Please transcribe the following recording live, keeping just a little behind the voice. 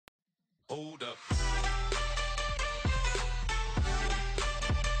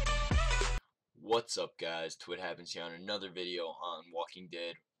What's up, guys? Twit Happens here on another video on Walking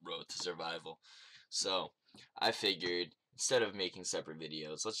Dead Road to Survival. So, I figured instead of making separate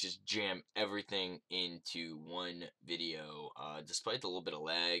videos, let's just jam everything into one video. Despite the little bit of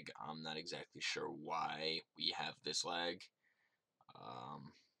lag, I'm not exactly sure why we have this lag.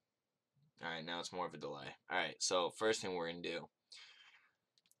 Alright, now it's more of a delay. Alright, so first thing we're going to do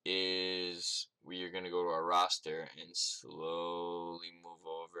is we are going to go to our roster and slowly move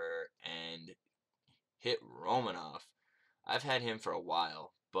over and hit Romanov. I've had him for a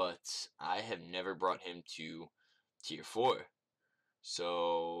while, but I have never brought him to tier 4.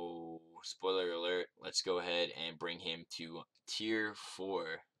 So, spoiler alert, let's go ahead and bring him to tier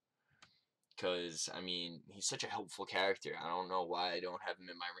 4. Because, I mean, he's such a helpful character. I don't know why I don't have him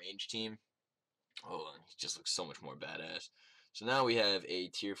in my range team. Oh, he just looks so much more badass. So now we have a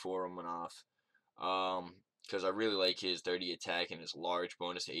tier 4 Romanov. Because I really like his 30 attack and his large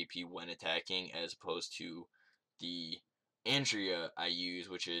bonus to AP when attacking, as opposed to the Andrea I use,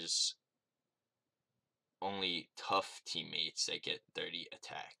 which is only tough teammates that get 30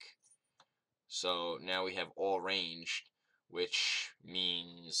 attack. So now we have all ranged, which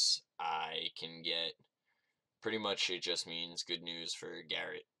means I can get, pretty much it just means good news for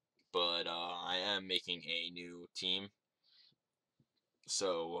Garrett. But I am making a new team,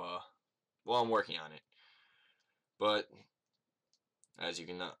 so well, I'm working on it. But as you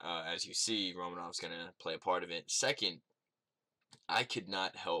see, Romanov's gonna play a part of it. Second, I could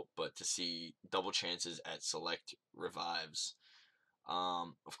not help but to see double chances at select revives.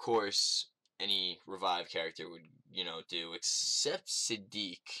 Of course, any revive character would, do, except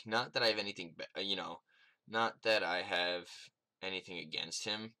Siddiq. Not that I have anything, not that I have anything against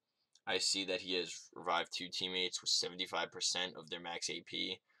him. I see that he has revived 2 teammates with 75% of their max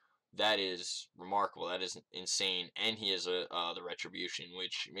AP. That is remarkable. That is insane. And he has the Retribution,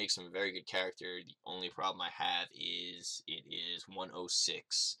 which makes him a very good character. The only problem I have is it is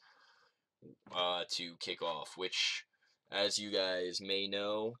 106 to kick off, which, as you guys may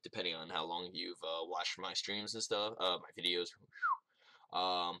know, depending on how long you've watched my streams and stuff, my videos,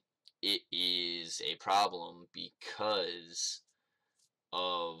 it is a problem because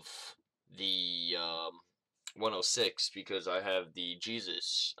of the 106, because I have the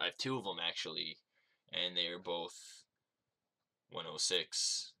Jesus. I have 2 of them actually, and they are both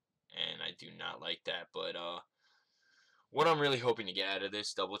 106, and I do not like that. But what I'm really hoping to get out of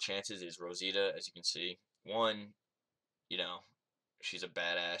this double chances is Rosita. As you can see, one, she's a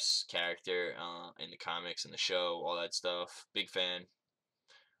badass character in the comics and the show, all that stuff. Big fan,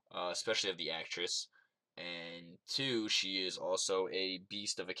 especially of the actress. And 2, she is also a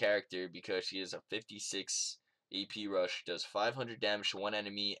beast of a character because she is a 56 AP rush, does 500 damage to one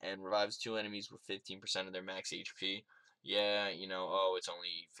enemy, and revives 2 enemies with 15% of their max HP. Yeah, oh, it's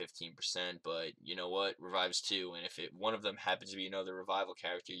only 15%, but you know what? Revives 2, and if one of them happens to be another revival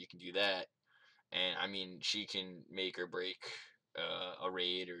character, you can do that. And, I mean, she can make or break a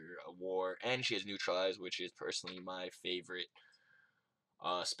raid or a war, and she has neutralize, which is personally my favorite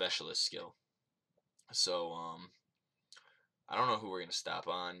specialist skill. So, I don't know who we're going to stop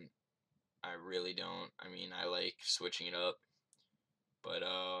on. I really don't. I mean, I like switching it up, but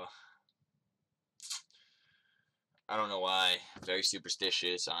I don't know why. Very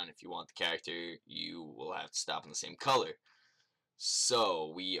superstitious on if you want the character, you will have to stop in the same color.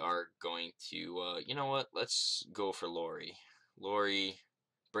 So we are going to, you know what? Let's go for Lori. Lori,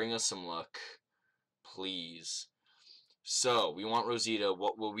 bring us some luck, please. So we want Rosita.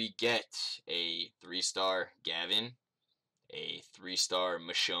 What will we get? A 3-star Gavin, a 3-star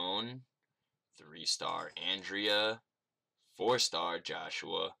Michonne, 3-star Andrea, 4-star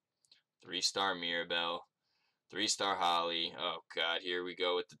Joshua, 3-star Mirabelle, 3-star Holly. Oh god, here we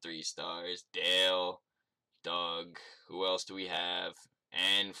go with the 3 stars. Dale, Doug. Who else do we have?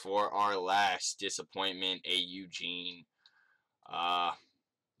 And for our last disappointment, a Eugene.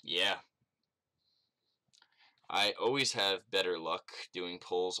 Yeah. I always have better luck doing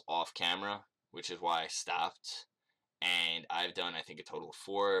pulls off camera, which is why I stopped. And I've done, I think, a total of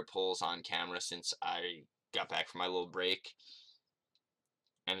 4 pulls on camera since I got back from my little break.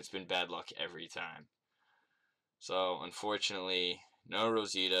 And it's been bad luck every time. So, unfortunately, no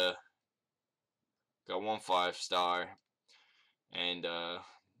Rosita. Got 1 5-star. And,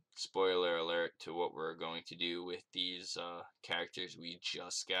 spoiler alert to what we're going to do with these characters we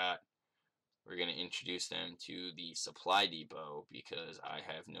just got. We're going to introduce them to the supply depot because I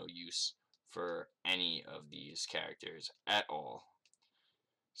have no use for any of these characters at all.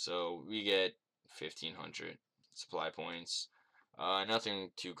 So we get 1,500 supply points. Nothing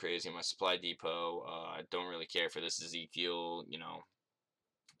too crazy in my supply depot. I don't really care for this Ezekiel,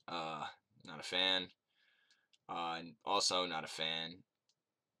 Not a fan. Also not a fan.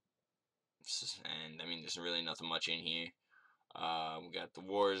 And I mean, there's really nothing much in here. We got the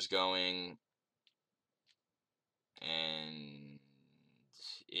wars going, and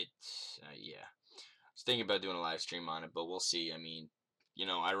yeah. I was thinking about doing a live stream on it, but we'll see. I mean, you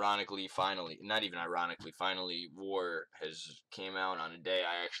know, ironically, finally, not even ironically, finally, War has came out on a day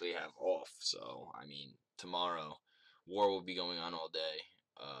I actually have off. So, I mean, tomorrow, War will be going on all day.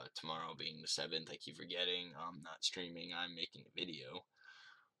 Tomorrow being the 7th, I keep forgetting. I'm not streaming, I'm making a video.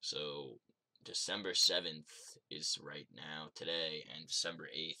 So, December 7th is right now, today, and December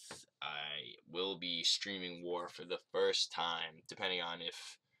 8th, I will be streaming War for the first time, depending on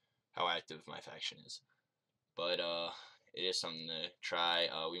how active my faction is. But it is something to try.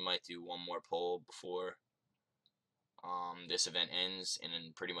 We might do one more poll before this event ends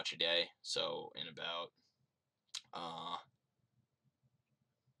in pretty much a day. So in about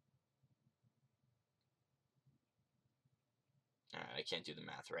I can't do the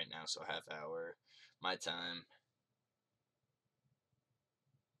math right now, so half hour my time.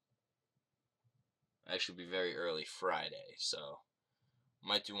 Actually, be very early Friday, so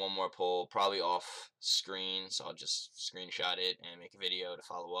might do one more poll, probably off screen, so I'll just screenshot it and make a video to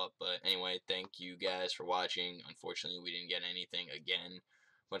follow up. But anyway, thank you guys for watching. Unfortunately, we didn't get anything again.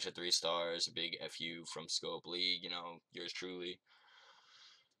 Bunch of 3 stars, a big FU from Scope League, you know, yours truly.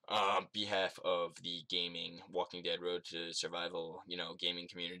 Behalf of the gaming Walking Dead Road to Survival, you know, gaming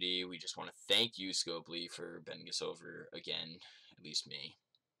community, we just want to thank you, Scope League, for bending us over again. At least me.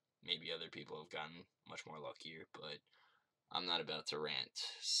 Maybe other people have gotten much more luckier, but I'm not about to rant.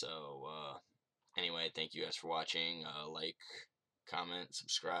 So, anyway, thank you guys for watching. Like, comment,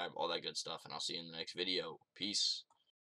 subscribe, all that good stuff, and I'll see you in the next video. Peace.